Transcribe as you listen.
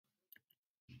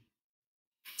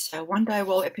So one day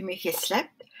while Epimetheus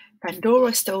slept,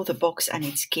 Pandora stole the box and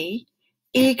its key.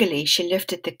 Eagerly she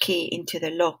lifted the key into the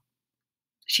lock.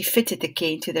 She fitted the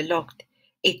key into the lock.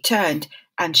 It turned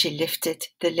and she lifted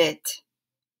the lid.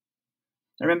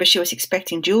 Remember, she was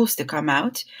expecting jewels to come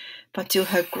out, but to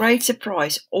her great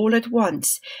surprise, all at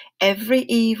once, every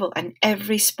evil and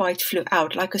every spite flew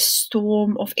out like a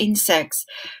storm of insects,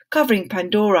 covering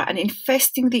Pandora and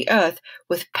infesting the earth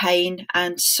with pain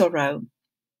and sorrow.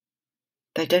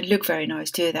 They don't look very nice,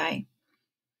 do they?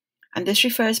 And this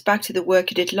refers back to the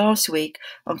work you did last week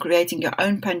on creating your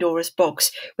own Pandora's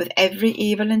box with every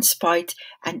evil and spite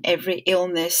and every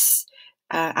illness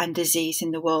and disease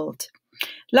in the world.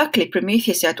 Luckily,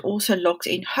 Prometheus had also locked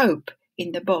in hope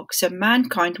in the box, so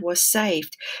mankind was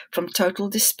saved from total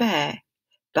despair.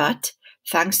 But,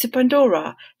 thanks to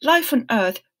Pandora, life on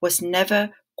Earth was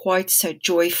never quite so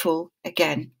joyful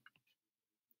again.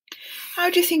 How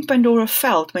do you think Pandora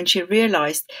felt when she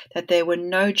realized that there were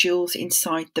no jewels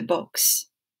inside the box?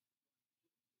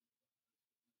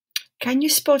 Can you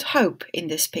spot hope in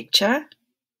this picture?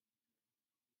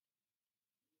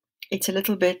 It's a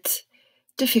little bit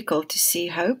difficult to see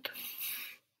hope.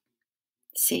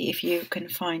 See if you can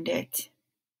find it.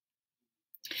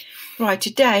 Right,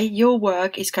 today your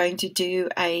work is going to do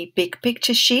a big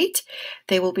picture sheet.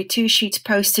 There will be 2 sheets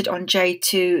posted on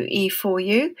J2E for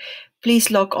you.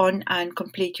 Please log on and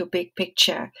complete your big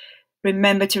picture.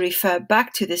 Remember to refer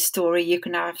back to this story. You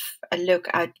can have a look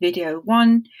at video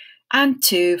 1 and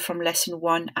 2 from lesson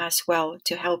 1 as well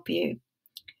to help you.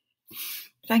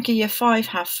 Thank you, year 5.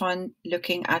 Have fun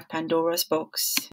looking at Pandora's box.